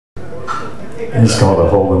It's called A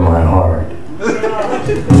Hole in My Heart.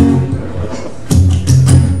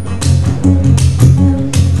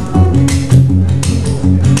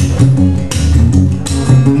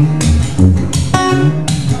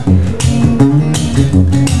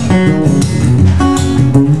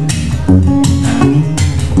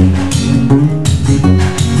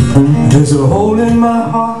 There's a hole in my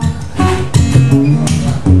heart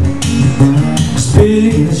as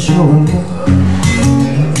big as your love.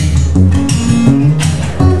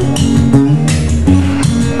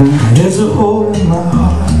 There's a hole in my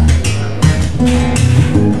heart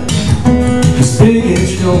as big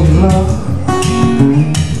as your love.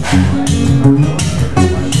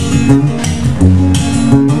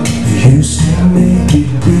 You used to make it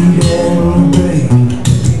beat and break,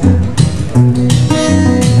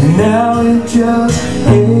 and now it just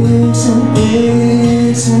aches and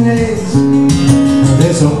aches and aches.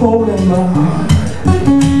 There's a hole in my heart.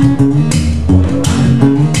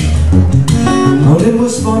 Well, it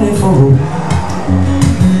was funny for a while,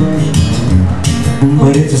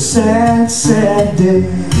 but it's a sad, sad day.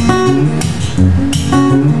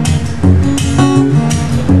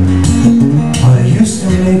 Well, I used to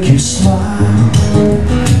make you smile.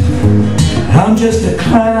 I'm just a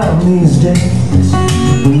clown these days.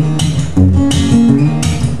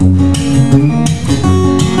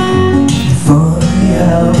 Funny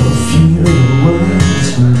how a few little words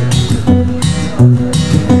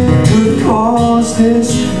could cause this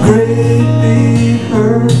great big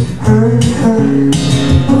hurt, hurt, hurt.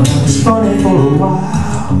 Well, it was funny for a while.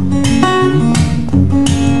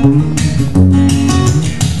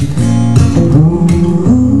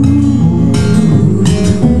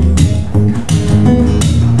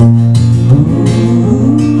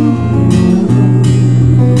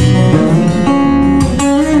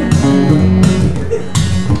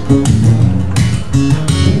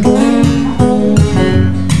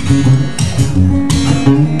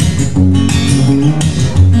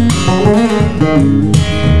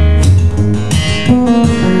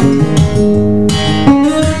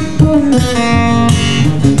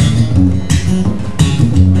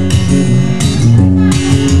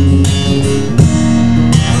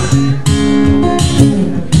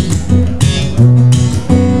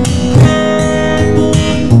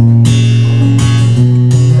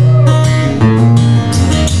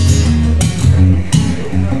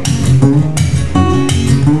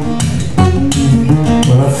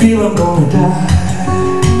 I feel I'm gonna die.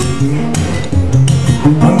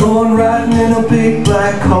 I'm going riding in a big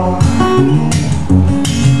black car,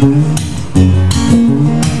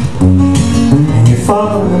 and you're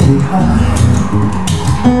following behind.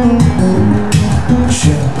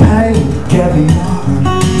 Champagne, caviar,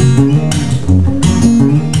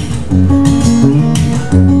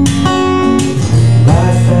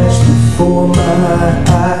 life flashed before my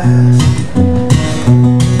eyes.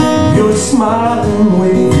 You're smiling,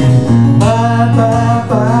 waving, bye, bye,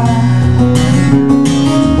 bye.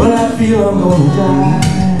 Well, I feel I'm gonna die.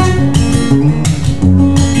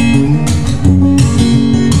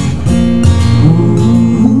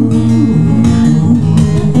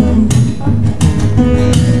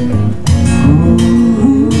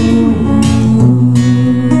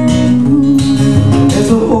 There's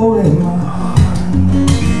a hole in my heart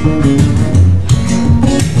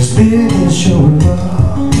as big as your love.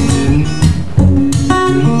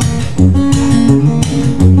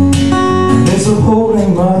 There's a hole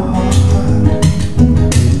in my heart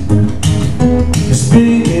as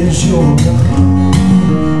big as your love.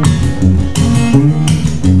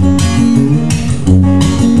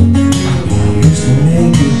 You used to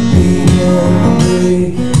make it beat and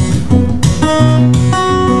break,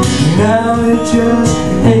 now it just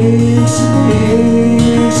aches and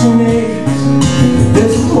aches and aches.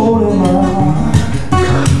 There's a hole in my heart.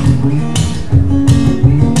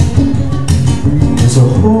 There's a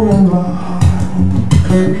hole in my heart.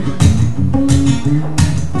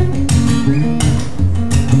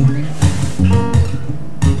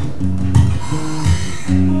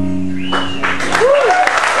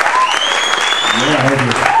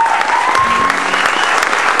 Yeah,